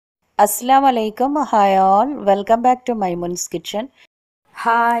Assalamualaikum. Hi all. Welcome back to Maimun's Kitchen.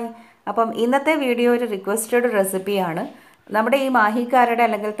 Hi. അപ്പം ഇന്നത്തെ video ഒരു requested റെസിപ്പിയാണ്. നമ്മുടെ ഈ മാഹിക്കാരുടെ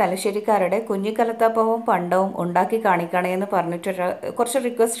അല്ലെങ്കിൽ തലശ്ശേരിക്കാരുടെ കുഞ്ഞിക്കലത്തപ്പവും പണ്ടവും ഉണ്ടാക്കി കാണിക്കണേ എന്ന് പറഞ്ഞിട്ടൊരു കുറച്ച്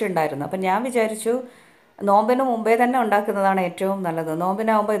റിക്വസ്റ്റ് ഉണ്ടായിരുന്നു. അപ്പം ഞാൻ വിചാരിച്ചു നോമ്പിന് മുമ്പേ തന്നെ ഉണ്ടാക്കുന്നതാണ് ഏറ്റവും നല്ലത്.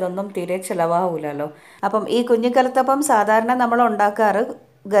 നോമ്പിനാകുമ്പോൾ ഇതൊന്നും തീരെ ചിലവാകില്ലല്ലോ. അപ്പം ഈ കുഞ്ഞിക്കലത്തപ്പം സാധാരണ നമ്മൾ ഉണ്ടാക്കാറ്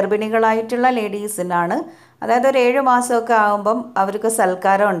ഗർഭിണികളായിട്ടുള്ള ലേഡീസിനാണ്. അതായത് ഒരു 7 മാസമൊക്കെ ആകുമ്പം അവർക്ക്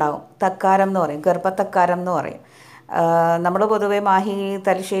സൽക്കാരം ഉണ്ടാകും. തക്കാരം എന്ന് പറയും, ഗർഭത്തക്കാരം എന്ന് പറയും. നമ്മൾ പൊതുവെ മാഹി,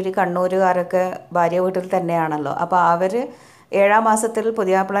 തലശ്ശേരി, കണ്ണൂരുകാരൊക്കെ ഭാര്യ വീട്ടിൽ തന്നെയാണല്ലോ. അപ്പോൾ അവർ 7-ാം മാസത്തിൽ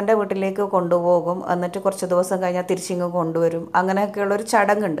പുതിയാപ്പിളൻ്റെ വീട്ടിലേക്ക് കൊണ്ടുപോകും. എന്നിട്ട് കുറച്ച് ദിവസം കഴിഞ്ഞാൽ തിരിച്ചിങ്ങ് കൊണ്ടുവരും. അങ്ങനെയൊക്കെയുള്ളൊരു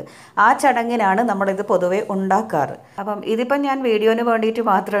ചടങ്ങുണ്ട്. ആ ചടങ്ങിനാണ് നമ്മളിത് പൊതുവെ ഉണ്ടാക്കാറ്. അപ്പം ഇതിപ്പം ഞാൻ വീഡിയോന് വേണ്ടിയിട്ട്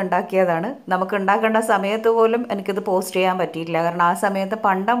മാത്രം ഉണ്ടാക്കിയതാണ്. നമുക്ക് ഉണ്ടാക്കേണ്ട സമയത്ത് പോലും എനിക്കിത് പോസ്റ്റ് ചെയ്യാൻ പറ്റിയിട്ടില്ല. കാരണം ആ സമയത്ത്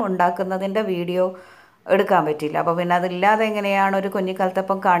പണ്ടം ഉണ്ടാക്കുന്നതിൻ്റെ വീഡിയോ എടുക്കാൻ പറ്റിയില്ല. അപ്പോൾ പിന്നെ അതില്ലാതെ എങ്ങനെയാണ് ഒരു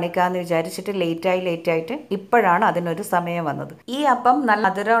കുഞ്ഞിക്കലത്തപ്പം കാണിക്കാമെന്ന് വിചാരിച്ചിട്ട് ലേറ്റായിട്ട് ഇപ്പോഴാണ് അതിനൊരു സമയം വന്നത്. ഈ അപ്പം നല്ല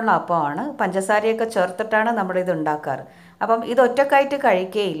മധുരമുള്ള അപ്പമാണ്. പഞ്ചസാരയൊക്കെ ചേർത്തിട്ടാണ് നമ്മളിത് ഉണ്ടാക്കാറ്. അപ്പം ഇത് ഒറ്റക്കായിട്ട്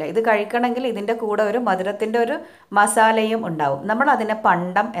കഴിക്കുകയില്ല. ഇത് കഴിക്കണമെങ്കിൽ ഇതിൻ്റെ കൂടെ ഒരു മധുരത്തിൻ്റെ ഒരു മസാലയും ഉണ്ടാവും. നമ്മൾ അതിനെ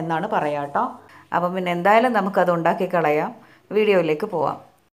പണ്ടം എന്നാണ് പറയാം കേട്ടോ. അപ്പം പിന്നെ എന്തായാലും നമുക്കത് ഉണ്ടാക്കി കളയാം. വീഡിയോയിലേക്ക് പോവാം.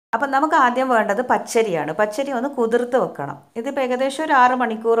 അപ്പം നമുക്ക് ആദ്യം വേണ്ടത് പച്ചരിയാണ്. പച്ചരി ഒന്ന് കുതിർത്ത് വെക്കണം. ഇതിപ്പോൾ ഏകദേശം ഒരു 6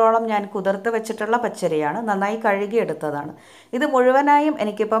 മണിക്കൂറോളം ഞാൻ കുതിർത്ത് വെച്ചിട്ടുള്ള പച്ചരിയാണ്. നന്നായി കഴുകിയെടുത്തതാണ്. ഇത് മുഴുവനായും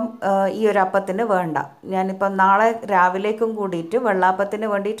എനിക്കിപ്പം ഈ ഒരു അപ്പത്തിന് വേണ്ട. ഞാനിപ്പം നാളെ രാവിലേക്കും കൂടിയിട്ട് വെള്ളാപ്പത്തിന്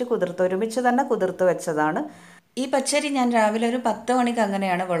വേണ്ടിയിട്ട് ഒരുമിച്ച് തന്നെ കുതിർത്ത് വെച്ചതാണ്. ഈ പച്ചരി ഞാൻ രാവിലെ ഒരു 10 മണിക്ക്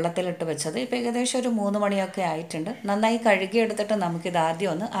അങ്ങനെയാണ് വെള്ളത്തിലിട്ട് വെച്ചത്. ഇപ്പോൾ ഏകദേശം ഒരു 3 മണിയൊക്കെ ആയിട്ടുണ്ട്. നന്നായി കഴുകിയെടുത്തിട്ട് നമുക്കിത്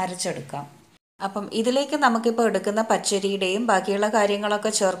ആദ്യം ഒന്ന് അരച്ചെടുക്കാം. അപ്പം ഇതിലേക്ക് നമുക്കിപ്പോൾ എടുക്കുന്ന പച്ചരിയുടെയും ബാക്കിയുള്ള കാര്യങ്ങളൊക്കെ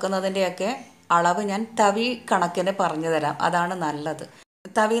ചേർക്കുന്നതിൻ്റെയൊക്കെ അളവ് ഞാൻ തവി കണക്കിന് പറഞ്ഞു തരാം. അതാണ് നല്ലത്.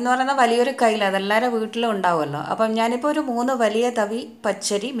 തവി എന്ന് പറയുന്ന വലിയൊരു കയ്യിൽ അതെല്ലാവരും വീട്ടിലും ഉണ്ടാവുമല്ലോ. അപ്പം ഞാനിപ്പോൾ ഒരു 3 വലിയ തവി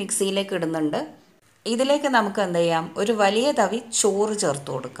പച്ചരി മിക്സിയിലേക്ക് ഇടുന്നുണ്ട്. ഇതിലേക്ക് നമുക്ക് എന്ത് ചെയ്യാം, ഒരു വലിയ തവി ചോറ്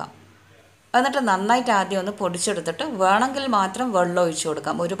ചേർത്ത് കൊടുക്കാം. എന്നിട്ട് നന്നായിട്ട് ആദ്യം ഒന്ന് പൊടിച്ചെടുത്തിട്ട് വേണമെങ്കിൽ മാത്രം വെള്ളം ഒഴിച്ചു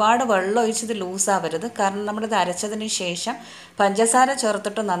കൊടുക്കാം. ഒരുപാട് വെള്ളം ഒഴിച്ചത് ലൂസാവരുത്. കാരണം നമ്മളിത് അരച്ചതിന് ശേഷം പഞ്ചസാര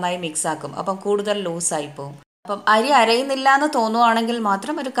ചേർത്തിട്ട് നന്നായി മിക്സാക്കും. അപ്പം കൂടുതൽ ലൂസായി പോകും. അപ്പം അരി അരയുന്നില്ല എന്ന് തോന്നുവാണെങ്കിൽ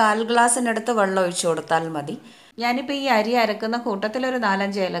മാത്രം ഒരു 1/4 ഗ്ലാസ്സിനടുത്ത് വെള്ളം ഒഴിച്ചു കൊടുത്താൽ മതി. ഞാനിപ്പോൾ ഈ അരി അരക്കുന്ന കൂട്ടത്തിൽ ഒരു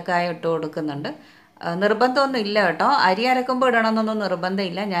 4-5 ഏലക്കായ ഇട്ട് കൊടുക്കുന്നുണ്ട്. നിർബന്ധമൊന്നും ഇല്ല കേട്ടോ. അരി അരക്കുമ്പോൾ ഇടണമെന്നൊന്നും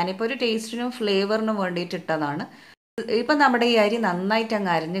നിർബന്ധമില്ല. ഞാനിപ്പോൾ ഒരു ടേസ്റ്റിനും ഫ്ലേവറിനും വേണ്ടിയിട്ട് ഇട്ടതാണ്. ഇപ്പം നമ്മുടെ ഈ അരി നന്നായിട്ട് അങ്ങ്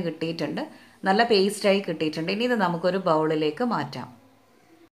അരിഞ്ഞ് കിട്ടിയിട്ടുണ്ട്. നല്ല പേസ്റ്റായി കിട്ടിയിട്ടുണ്ട്. ഇനി ഇത് നമുക്കൊരു ബൗളിലേക്ക് മാറ്റാം.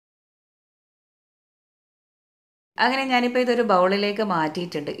 അങ്ങനെ ഞാനിപ്പോൾ ഇതൊരു ബൗളിലേക്ക്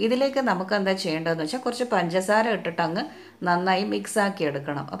മാറ്റിയിട്ടുണ്ട്. ഇതിലേക്ക് നമുക്ക് എന്താ ചെയ്യേണ്ടതെന്ന് വെച്ചാൽ കുറച്ച് പഞ്ചസാര ഇട്ടിട്ട് അങ്ങ് നന്നായി മിക്സാക്കി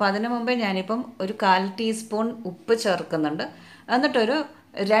എടുക്കണം. അപ്പോൾ അതിനു മുമ്പേ ഞാനിപ്പം ഒരു 1/4 ടീസ്പൂൺ ഉപ്പ് ചേർക്കുന്നുണ്ട്. എന്നിട്ടൊരു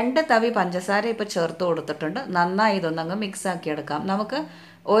 2 തവി പഞ്ചസാര ഇപ്പോൾ ചേർത്ത് കൊടുത്തിട്ടുണ്ട്. നന്നായി ഇതൊന്നങ്ങ് മിക്സാക്കി എടുക്കാം. നമുക്ക്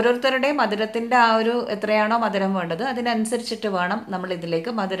ഓരോരുത്തരുടെയും മധുരത്തിൻ്റെ ആ ഒരു എത്രയാണോ മധുരം വേണ്ടത് അതിനനുസരിച്ചിട്ട് വേണം നമ്മൾ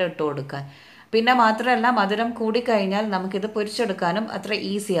ഇതിലേക്ക് മധുരം ഇട്ട് കൊടുക്കാൻ. പിന്നെ മാത്രമല്ല, മധുരം കൂടിക്കഴിഞ്ഞാൽ നമുക്കിത് പൊരിച്ചെടുക്കാനും അത്ര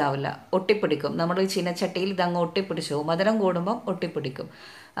ഈസി ആവില്ല. ഒട്ടിപ്പിടിക്കും. നമ്മൾ ഈ ചീനച്ചട്ടിയിൽ ഇതങ്ങ് ഒട്ടിപ്പിടിച്ചു പോകും. മധുരം കൂടുമ്പം ഒട്ടിപ്പിടിക്കും.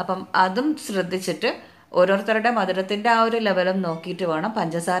 അപ്പം അതും ശ്രദ്ധിച്ചിട്ട് ഓരോരുത്തരുടെ മധുരത്തിൻ്റെ ആ ഒരു ലെവലും നോക്കിയിട്ട് വേണം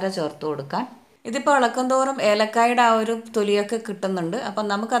പഞ്ചസാര ചേർത്ത് കൊടുക്കാൻ. ഇതിപ്പോൾ ഇളക്കും തോറും ഏലക്കായുടെ ആ ഒരു തൊലിയൊക്കെ കിട്ടുന്നുണ്ട്. അപ്പം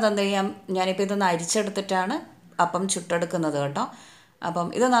നമുക്കതെന്ത് ചെയ്യാം, ഞാനിപ്പോൾ ഇതൊന്ന് അരിച്ചെടുത്തിട്ടാണ് അപ്പം ചുട്ടെടുക്കുന്നത് കേട്ടോ. അപ്പം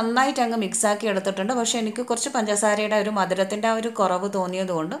ഇത് നന്നായിട്ട് അങ്ങ് മിക്സാക്കി എടുത്തിട്ടുണ്ട്. പക്ഷേ എനിക്ക് കുറച്ച് പഞ്ചസാരയുടെ ഒരു മധുരത്തിൻ്റെ ആ ഒരു കുറവ്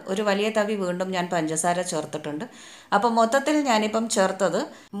തോന്നിയതുകൊണ്ട് ഒരു വലിയ തവി വീണ്ടും ഞാൻ പഞ്ചസാര ചേർത്തിട്ടുണ്ട്. അപ്പം മൊത്തത്തിൽ ഞാനിപ്പം ചേർത്തത്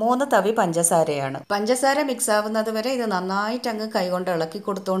 3 തവി പഞ്ചസാരയാണ്. പഞ്ചസാര മിക്സ് ആവുന്നത് വരെ ഇത് നന്നായിട്ട് അങ്ങ് കൈകൊണ്ട് ഇളക്കി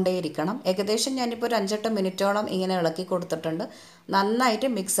കൊടുത്തുകൊണ്ടേയിരിക്കണം. ഏകദേശം ഞാനിപ്പോൾ ഒരു 5-8 മിനിറ്റോളം ഇങ്ങനെ ഇളക്കി കൊടുത്തിട്ടുണ്ട്. നന്നായിട്ട്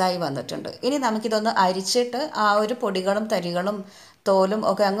മിക്സായി വന്നിട്ടുണ്ട്. ഇനി നമുക്കിതൊന്ന് അരിച്ചിട്ട് ആ ഒരു പൊടികളും തരികളും തോലും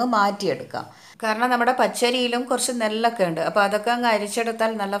ഒക്കെ അങ്ങ് മാറ്റിയെടുക്കാം. കാരണം നമ്മുടെ പച്ചരിയിലും കുറച്ച് നെല്ലൊക്കെ ഉണ്ട്. അപ്പോൾ അതൊക്കെ അങ്ങ്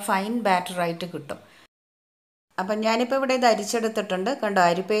അരിച്ചെടുത്താൽ നല്ല ഫൈൻ ബാറ്ററായിട്ട് കിട്ടും. അപ്പം ഞാനിപ്പോൾ ഇവിടെ ഇത് അരിച്ചെടുത്തിട്ടുണ്ട്. കണ്ടോ,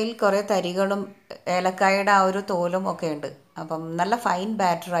 അരിപ്പയിൽ കുറേ തരികളും ഏലക്കായുടെ ആ ഒരു തോലും ഒക്കെ ഉണ്ട്. അപ്പം നല്ല ഫൈൻ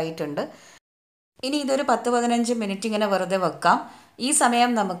ബാറ്ററായിട്ടുണ്ട്. ഇനി ഇതൊരു 10-15 മിനിറ്റ് ഇങ്ങനെ വെറുതെ വെക്കാം. ഈ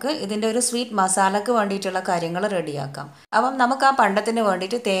സമയം നമുക്ക് ഇതിൻ്റെ ഒരു സ്വീറ്റ് മസാലക്ക് വേണ്ടിയിട്ടുള്ള കാര്യങ്ങൾ റെഡിയാക്കാം. അപ്പം നമുക്ക് ആ പണ്ടത്തിന്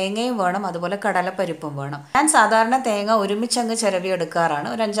വേണ്ടിയിട്ട് തേങ്ങയും വേണം, അതുപോലെ കടലപ്പരിപ്പും വേണം. ഞാൻ സാധാരണ തേങ്ങ ഒരുമിച്ചങ്ങ് ചിരവി എടുക്കാറാണ്.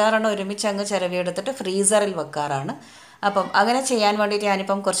 ഒരു 5-6 എണ്ണം ഒരുമിച്ചങ്ങ് ചിരവി എടുത്തിട്ട് ഫ്രീസറിൽ വെക്കാറാണ്. അപ്പം അങ്ങനെ ചെയ്യാൻ വേണ്ടിയിട്ട്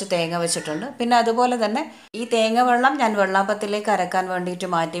ഞാനിപ്പം കുറച്ച് തേങ്ങ വെച്ചിട്ടുണ്ട്. പിന്നെ അതുപോലെ തന്നെ ഈ തേങ്ങ വെള്ളം ഞാൻ വെള്ളാപ്പത്തിലേക്ക് അരക്കാൻ വേണ്ടിയിട്ട്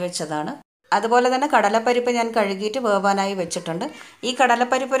മാറ്റി വെച്ചതാണ്. അതുപോലെ തന്നെ കടലപ്പരിപ്പ് ഞാൻ കഴുകിയിട്ട് വേവാനായി വെച്ചിട്ടുണ്ട്. ഈ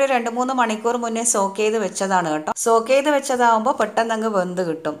കടലപ്പരിപ്പ് ഒരു 2-3 മണിക്കൂർ മുന്നേ സോക്ക് ചെയ്ത് വെച്ചതാണ് കേട്ടോ. സോക്ക് ചെയ്ത് വെച്ചതാകുമ്പോൾ പെട്ടെന്ന് അങ്ങ് വെന്ത്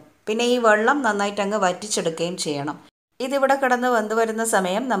കിട്ടും. പിന്നെ ഈ വെള്ളം നന്നായിട്ട് അങ്ങ് വറ്റിച്ചെടുക്കുകയും ചെയ്യണം. ഇതിവിടെ കിടന്ന് വെന്ത് വരുന്ന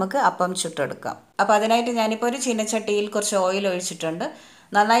സമയം നമുക്ക് അപ്പം ചുട്ടെടുക്കാം. അപ്പോൾ അതിനായിട്ട് ഞാനിപ്പോൾ ഒരു ചീനച്ചട്ടിയിൽ കുറച്ച് ഓയിൽ ഒഴിച്ചിട്ടുണ്ട്.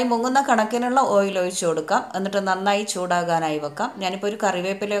 നന്നായി മുങ്ങുന്ന കണക്കിനുള്ള ഓയിൽ ഒഴിച്ച് കൊടുക്കാം. എന്നിട്ട് നന്നായി ചൂടാകാനായി വെക്കാം. ഞാനിപ്പോൾ ഒരു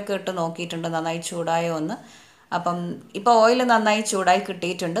കറിവേപ്പിലയൊക്കെ ഇട്ട് നോക്കിയിട്ടുണ്ട് നന്നായി ചൂടായോ എന്ന്. അപ്പം ഇപ്പോൾ ഓയിൽ നന്നായി ചൂടായി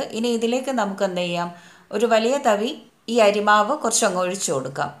കിട്ടിയിട്ടുണ്ട്. ഇനി ഇതിലേക്ക് നമുക്ക് എന്ത് ചെയ്യാം, ഒരു വലിയ തവി ഈ അരിമാവ് കുറച്ചങ്ങ് ഒഴിച്ചു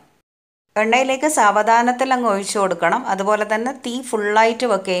കൊടുക്കാം. എണ്ണയിലേക്ക് സാവധാനത്തിൽ അങ്ങ് ഒഴിച്ചു കൊടുക്കണം. അതുപോലെ തന്നെ തീ ഫുള്ളായിട്ട്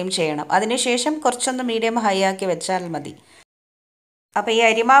വെക്കുകയും ചെയ്യണം. അതിനുശേഷം കുറച്ചൊന്ന് മീഡിയം ഹൈ ആക്കി വെച്ചാൽ മതി. അപ്പോൾ ഈ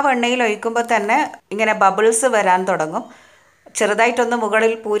അരിമാവ് എണ്ണയിൽ ഒഴിക്കുമ്പോൾ തന്നെ ഇങ്ങനെ ബബിൾസ് വരാൻ തുടങ്ങും. ചെറുതായിട്ടൊന്ന്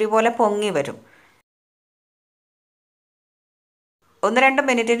മുകളിൽ പൂരി പോലെ പൊങ്ങി വരും. 1-2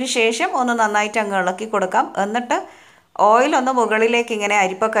 മിനിറ്റിന് ശേഷം ഒന്ന് നന്നായിട്ട് അങ്ങ് ഇളക്കി കൊടുക്കാം. എന്നിട്ട് ഓയിലൊന്ന് മുകളിലേക്ക് ഇങ്ങനെ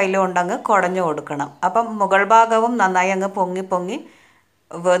അരിപ്പ കയ്യിലുണ്ടങ്ങ് കുടഞ്ഞു കൊടുക്കണം. അപ്പം മുകൾ ഭാഗവും നന്നായി അങ്ങ് പൊങ്ങി പൊങ്ങി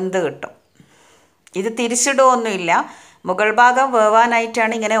വെന്ത് കിട്ടും. ഇത് തിരിച്ചിടുകയൊന്നുമില്ല. മുകൾ ഭാഗം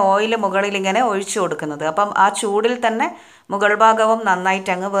വേവാനായിട്ടാണ് ഇങ്ങനെ ഓയിൽ മുകളിൽ ഇങ്ങനെ ഒഴിച്ചു കൊടുക്കുന്നത്. അപ്പം ആ ചൂടിൽ തന്നെ മുകൾ ഭാഗവും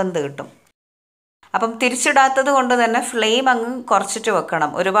നന്നായിട്ട് അങ്ങ് വെന്ത് കിട്ടും. അപ്പം തിരിച്ചിടാത്തത് കൊണ്ട് തന്നെ ഫ്ലെയിം അങ്ങ് കുറച്ചിട്ട് വെക്കണം.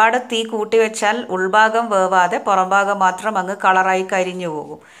 ഒരുപാട് തീ കൂട്ടി വെച്ചാൽ ഉൾഭാഗം വേവാതെ പുറം ഭാഗം മാത്രം അങ്ങ് കളറായി കരിഞ്ഞു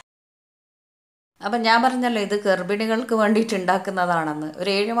പോകും. അപ്പം ഞാൻ പറഞ്ഞല്ലോ ഇത് ഗർഭിണികൾക്ക് വേണ്ടിയിട്ട് ഉണ്ടാക്കുന്നതാണെന്ന്.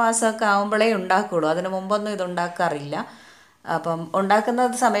 ഒരു 7 മാസമൊക്കെ ആകുമ്പോഴേ ഉണ്ടാക്കുകയുള്ളൂ. അതിന് മുമ്പൊന്നും ഇത് ഉണ്ടാക്കാറില്ല. അപ്പം ഉണ്ടാക്കുന്ന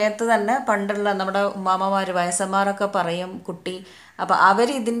സമയത്ത് തന്നെ പണ്ടുള്ള നമ്മുടെ ഉമ്മാമ്മമാർ വയസ്സന്മാരൊക്കെ പറയും കുട്ടി. അപ്പം അവർ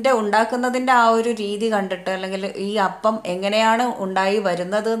ഇതിൻ്റെ ഉണ്ടാക്കുന്നതിൻ്റെ ആ ഒരു രീതി കണ്ടിട്ട് അല്ലെങ്കിൽ ഈ അപ്പം എങ്ങനെയാണ് ഉണ്ടായി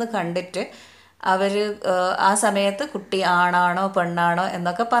വരുന്നത് എന്ന് കണ്ടിട്ട് അവർ ആ സമയത്ത് കുട്ടി ആണാണോ പെണ്ണാണോ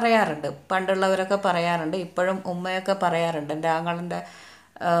എന്നൊക്കെ പറയാറുണ്ട്. പണ്ടുള്ളവരൊക്കെ പറയാറുണ്ട്. ഇപ്പോഴും ഉമ്മയൊക്കെ പറയാറുണ്ട്. എൻ്റെ ആങ്ങളുടെ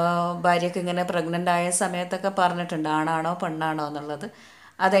ഭാര്യയ്ക്ക് ഇങ്ങനെ പ്രഗ്നൻ്റ് ആയ സമയത്തൊക്കെ പറഞ്ഞിട്ടുണ്ട് ആണാണോ പെണ്ണാണോ എന്നുള്ളത്.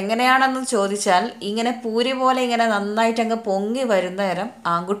 അതെങ്ങനെയാണെന്ന് ചോദിച്ചാൽ ഇങ്ങനെ പൂരി പോലെ ഇങ്ങനെ നന്നായിട്ട് അങ്ങ് പൊങ്ങി വരുന്ന നേരം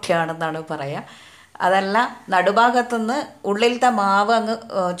ആൺകുട്ടിയാണെന്നാണ് പറയുക. അതല്ല നടുഭാഗത്തുനിന്ന് ഉള്ളിലത്തെ മാവ് അങ്ങ്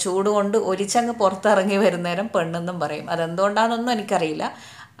ചൂട് കൊണ്ട് ഒലിച്ചങ്ങ് പുറത്തിറങ്ങി വരുന്നേരം പെണ്ണെന്നും പറയും. അതെന്തുകൊണ്ടാണെന്നൊന്നും എനിക്കറിയില്ല.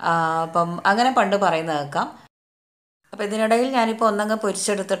 അപ്പം അങ്ങനെ പണ്ട് പറയുന്നത് കേൾക്കാം. അപ്പം ഇതിനിടയിൽ ഞാനിപ്പോൾ ഒന്നങ്ങ്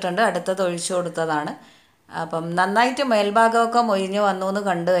പൊരിച്ചെടുത്തിട്ടുണ്ട്. അടുത്തത് ഒഴിച്ചു കൊടുത്തതാണ്. അപ്പം നന്നായിട്ട് മേൽഭാഗമൊക്കെ മൊരിഞ്ഞ് വന്നു എന്ന്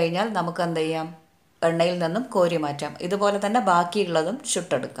കണ്ടു കഴിഞ്ഞാൽ നമുക്ക് എന്ത് ചെയ്യാം, എണ്ണയിൽ നിന്നും കോരി മാറ്റാം. ഇതുപോലെ തന്നെ ബാക്കിയുള്ളതും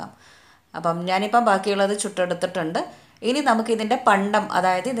ചുട്ടെടുക്കാം. അപ്പം ഞാനിപ്പം ബാക്കിയുള്ളത് ചുട്ടെടുത്തിട്ടുണ്ട്. ഇനി നമുക്കിതിൻ്റെ പണ്ടം,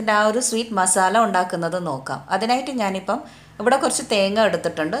 അതായത് ഇതിൻ്റെ ആ ഒരു സ്വീറ്റ് മസാല ഉണ്ടാക്കുന്നത് നോക്കാം. അതിനായിട്ട് ഞാനിപ്പം ഇവിടെ കുറച്ച് തേങ്ങ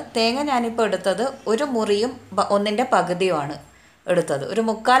എടുത്തിട്ടുണ്ട്. തേങ്ങ ഞാനിപ്പോൾ എടുത്തത് ഒരു മുറിയും 1/4 പകുതിയുമാണ് എടുത്തത്. ഒരു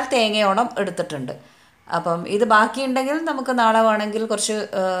 1/4 തേങ്ങയോളം എടുത്തിട്ടുണ്ട്. അപ്പം ഇത് ബാക്കിയുണ്ടെങ്കിൽ നമുക്ക് നാളെ വേണമെങ്കിൽ കുറച്ച്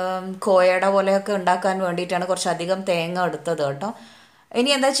കോയട പോലെയൊക്കെ ഉണ്ടാക്കാൻ വേണ്ടിയിട്ടാണ് കുറച്ചധികം തേങ്ങ എടുത്തത് കേട്ടോ. ഇനി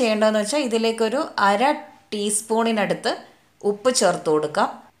എന്താ ചെയ്യേണ്ടതെന്ന് വെച്ചാൽ ഇതിലേക്കൊരു 1/2 ടീസ്പൂണിനടുത്ത് ഉപ്പ് ചേർത്ത് കൊടുക്കാം.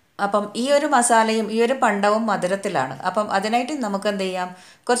 അപ്പം ഈ ഒരു മസാലയും ഈ ഒരു പണ്ടവും മധുരത്തിലാണ്. അപ്പം അതിനായിട്ട് നമുക്ക് എന്ത് ചെയ്യാം,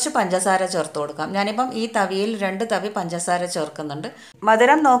 കുറച്ച് പഞ്ചസാര ചേർത്ത് കൊടുക്കാം. ഞാനിപ്പം ഈ തവിയിൽ 2 തവി പഞ്ചസാര ചേർക്കുന്നുണ്ട്.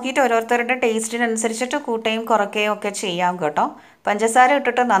 മധുരം നോക്കിയിട്ട് ഓരോരുത്തരുടെ ടേസ്റ്റിനനുസരിച്ചിട്ട് കൂട്ടുകയും കുറയ്ക്കുകയും ഒക്കെ ചെയ്യാം കേട്ടോ. പഞ്ചസാര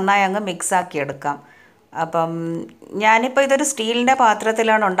ഇട്ടിട്ട് നന്നായി അങ്ങ് മിക്സാക്കി എടുക്കാം. അപ്പം ഞാനിപ്പോൾ ഇതൊരു സ്റ്റീലിൻ്റെ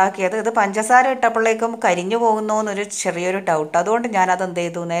പാത്രത്തിലാണ് ഉണ്ടാക്കിയത്. ഇത് പഞ്ചസാര ഇട്ടപ്പോഴേക്കും കരിഞ്ഞു പോകുന്നു എന്നൊരു ചെറിയൊരു ഡൗട്ട്. അതുകൊണ്ട് ഞാനത് എന്ത്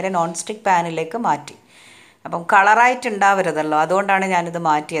ചെയ്തു, നേരെ നോൺ സ്റ്റിക്ക് പാനിലേക്ക് മാറ്റി. അപ്പം കളറായിട്ട് ഉണ്ടാവരുതല്ലോ, അതുകൊണ്ടാണ് ഞാനിത്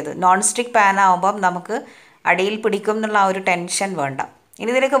മാറ്റിയത്. നോൺ സ്റ്റിക്ക് പാനാകുമ്പം നമുക്ക് അടിയിൽ പിടിക്കും എന്നുള്ള ആ ഒരു ടെൻഷൻ വേണ്ട. ഇനി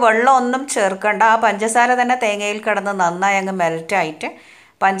ഇതിലേക്ക് വെള്ളം ഒന്നും ചേർക്കേണ്ട. ആ പഞ്ചസാര തന്നെ തേങ്ങയിൽ കിടന്ന് നന്നായി അങ്ങ് മെൽറ്റായിട്ട്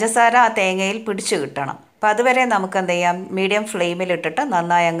പഞ്ചസാര ആ തേങ്ങയിൽ പിടിച്ച് കിട്ടണം. അപ്പം അതുവരെ നമുക്ക് എന്ത് ചെയ്യാം, മീഡിയം ഫ്ലെയിമിലിട്ടിട്ട്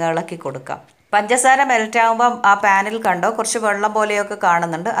നന്നായി അങ്ങ് ഇളക്കി കൊടുക്കാം. പഞ്ചസാര മെൽറ്റാകുമ്പം ആ പാനിൽ കണ്ടോ കുറച്ച് വെള്ളം പോലെയൊക്കെ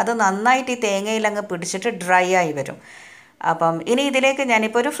കാണുന്നുണ്ട്. അത് നന്നായിട്ട് ഈ തേങ്ങയിൽ അങ്ങ് പിടിച്ചിട്ട് ഡ്രൈ ആയി വരും. അപ്പം ഇനി ഇതിലേക്ക്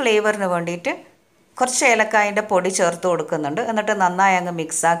ഞാനിപ്പോൾ ഒരു ഫ്ലേവറിന് വേണ്ടിയിട്ട് കുറച്ച് ഏലക്കായൻ്റെ പൊടി ചേർത്ത് കൊടുക്കുന്നുണ്ട്. എന്നിട്ട് നന്നായി അങ്ങ്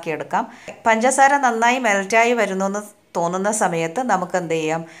മിക്സാക്കി എടുക്കാം. പഞ്ചസാര നന്നായി മെൽറ്റായി വരുന്നു എന്ന് തോന്നുന്ന സമയത്ത് നമുക്ക് എന്ത്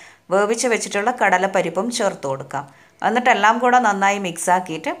ചെയ്യാം, വേവിച്ച് വെച്ചിട്ടുള്ള കടലപ്പരിപ്പും ചേർത്ത് കൊടുക്കാം. എന്നിട്ട് എല്ലാം കൂടെ നന്നായി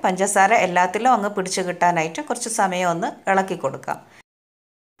മിക്സാക്കിയിട്ട് പഞ്ചസാര എല്ലാത്തിലും അങ്ങ് പിടിച്ച് കിട്ടാനായിട്ട് കുറച്ച് സമയം ഒന്ന് ഇളക്കി കൊടുക്കാം.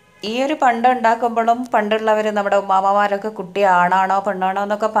 ഈ ഒരു പണ്ട് ഉണ്ടാക്കുമ്പോഴും പണ്ടുള്ളവർ നമ്മുടെ ഉമ്മാമ്മമാരൊക്കെ കുട്ടി ആണാണോ പെണ്ണാണോ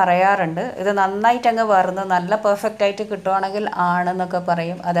എന്നൊക്കെ പറയാറുണ്ട്. ഇത് നന്നായിട്ട് അങ്ങ് വറുന്ന് നല്ല പെർഫെക്റ്റ് ആയിട്ട് കിട്ടുവാണെങ്കിൽ ആണെന്നൊക്കെ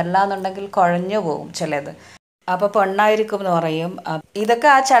പറയും. അതല്ലാന്നുണ്ടെങ്കിൽ കുഴഞ്ഞു പോകും ചിലത്. അപ്പോൾ പെണ്ണായിരിക്കും എന്ന് പറയും. ഇതൊക്കെ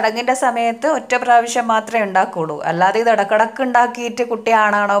ആ ചടങ്ങിൻ്റെ സമയത്ത് ഒറ്റ പ്രാവശ്യം മാത്രമേ ഉണ്ടാക്കുകയുള്ളൂ. അല്ലാതെ ഇത് ഇടക്കിടക്ക് ഉണ്ടാക്കിയിട്ട് കുട്ടി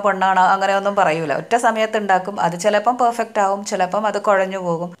ആണാണോ പെണ്ണാണോ അങ്ങനെയൊന്നും പറയൂല. ഒറ്റ സമയത്ത് ഉണ്ടാക്കും. അത് ചിലപ്പം പെർഫെക്റ്റ് ആവും, ചിലപ്പം അത് കുഴഞ്ഞു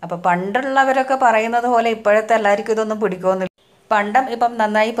പോകും. അപ്പോൾ പണ്ടുള്ളവരൊക്കെ പറയുന്നത് പോലെ ഇപ്പോഴത്തെ എല്ലാവർക്കും ഇതൊന്നും പിടിക്കുമെന്നില്ല. പണ്ടം ഇപ്പം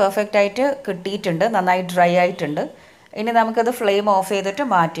നന്നായി പെർഫെക്റ്റ് ആയിട്ട് കിട്ടിയിട്ടുണ്ട്, നന്നായി ഡ്രൈ ആയിട്ടുണ്ട്. ഇനി നമുക്കത് ഫ്ലെയിം ഓഫ് ചെയ്തിട്ട്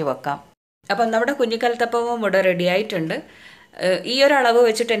മാറ്റി വെക്കാം. അപ്പം നമ്മുടെ കുഞ്ഞിക്കലത്തപ്പവും ഇവിടെ റെഡി ആയിട്ടുണ്ട്. ഈ ഒരു അളവ്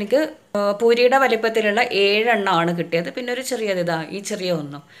വെച്ചിട്ട് എനിക്ക് പൂരിയുടെ വലിപ്പത്തിലുള്ള 7 എണ്ണമാണ് കിട്ടിയത്. പിന്നെ ഒരു ചെറിയത് ഈ ചെറിയ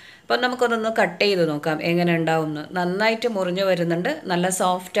ഒന്നും. അപ്പം നമുക്കതൊന്ന് കട്ട് ചെയ്ത് നോക്കാം എങ്ങനെ ഉണ്ടാവുമെന്ന്. നന്നായിട്ട് മുറിഞ്ഞു വരുന്നുണ്ട്, നല്ല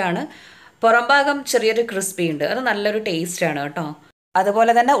സോഫ്റ്റാണ്. പുറം ഭാഗം ചെറിയൊരു ക്രിസ്പി ഉണ്ട്, അത് നല്ലൊരു ടേസ്റ്റാണ് കേട്ടോ.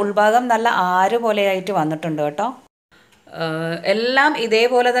 അതുപോലെ തന്നെ ഉൾഭാഗം നല്ല ആര് പോലെയായിട്ട് വന്നിട്ടുണ്ട് കേട്ടോ. എല്ലാം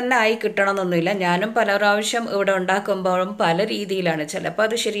ഇതേപോലെ തന്നെ ആയി കിട്ടണമെന്നൊന്നുമില്ല. ഞാനും പല പ്രാവശ്യം ഇവിടെ ഉണ്ടാക്കുമ്പോഴും പല രീതിയിലാണ്. ചിലപ്പോൾ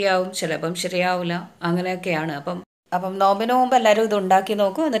അത് ശരിയാവും, ചിലപ്പം ശരിയാവില്ല, അങ്ങനെയൊക്കെയാണ്. അപ്പം നോമ്പിന് മുമ്പ് എല്ലാവരും ഇത് ഉണ്ടാക്കി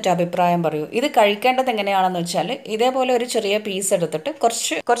നോക്കൂ, എന്നിട്ട് അഭിപ്രായം പറയൂ. ഇത് കഴിക്കേണ്ടത് എങ്ങനെയാണെന്ന് വെച്ചാൽ ഇതേപോലെ ഒരു ചെറിയ പീസ് എടുത്തിട്ട്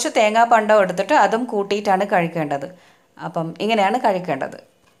കുറച്ച് കുറച്ച് തേങ്ങാ പണ്ടം എടുത്തിട്ട് അതും കൂട്ടിയിട്ടാണ് കഴിക്കേണ്ടത്. അപ്പം ഇങ്ങനെയാണ് കഴിക്കേണ്ടത്.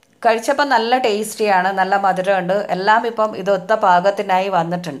 കഴിച്ചപ്പോൾ നല്ല ടേസ്റ്റിയാണ്, നല്ല മധുരമുണ്ട്, എല്ലാം ഇപ്പം ഇതൊത്ത പാകത്തിനായി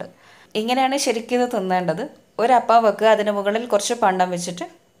വന്നിട്ടുണ്ട്. ഇങ്ങനെയാണ് ശരിക്കും ഇത് തിന്നേണ്ടത്. ഒരപ്പം വെക്കുക, അതിന് മുകളിൽ കുറച്ച് പണ്ടം വെച്ചിട്ട്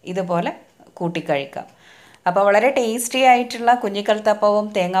ഇതുപോലെ കൂട്ടിക്കഴിക്കാം. അപ്പോൾ വളരെ ടേസ്റ്റി ആയിട്ടുള്ള കുഞ്ഞിക്കൽത്തപ്പവും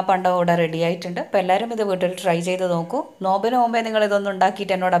തേങ്ങാപ്പണ്ടവും ഇവിടെ റെഡി ആയിട്ടുണ്ട്. അപ്പോൾ എല്ലാവരും ഇത് വീട്ടിൽ ട്രൈ ചെയ്ത് നോക്കൂ. നോമ്പിന് മുമ്പേ നിങ്ങൾ ഇതൊന്നും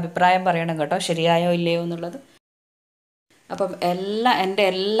ഉണ്ടാക്കിയിട്ട് എന്നോട് അഭിപ്രായം പറയണം കേട്ടോ, ശരിയായോ ഇല്ലയോ എന്നുള്ളത്. അപ്പം എൻ്റെ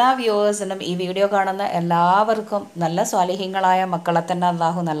എല്ലാ വ്യൂവേഴ്സിനും, ഈ വീഡിയോ കാണുന്ന എല്ലാവർക്കും നല്ല സ്വാലിഹീങ്ങളായ മക്കളെ തന്നെ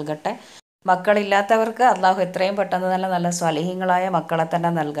അള്ളാഹു നൽകട്ടെ. മക്കളില്ലാത്തവർക്ക് അള്ളാഹു എത്രയും പെട്ടെന്ന് നല്ല നല്ല സ്വാലിഹീങ്ങളായ മക്കളെ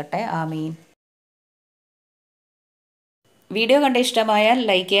തന്നെ നൽകട്ടെ. ആമീൻ. വീഡിയോ കണ്ട് ഇഷ്ടമായാൽ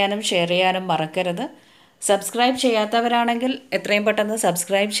ലൈക്ക് ചെയ്യാനും ഷെയർ ചെയ്യാനും മറക്കരുത്. സബ്സ്ക്രൈബ് ചെയ്യാത്തവരാണെങ്കിൽ എത്രയും പെട്ടെന്ന്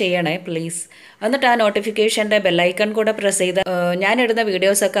സബ്സ്ക്രൈബ് ചെയ്യണേ പ്ലീസ്. എന്നിട്ട് ആ നോട്ടിഫിക്കേഷൻ്റെ ബെല്ലൈക്കൺ കൂടെ പ്രസ് ചെയ്ത് ഞാനിടുന്ന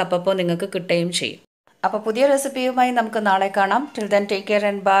വീഡിയോസൊക്കെ അപ്പോൾ നിങ്ങൾക്ക് കിട്ടുകയും ചെയ്യും. അപ്പോൾ പുതിയ റെസിപ്പിയുമായി നമുക്ക് നാളെ കാണാം. Till then take care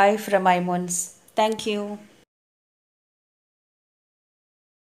and bye from Maimoon's. Thank you.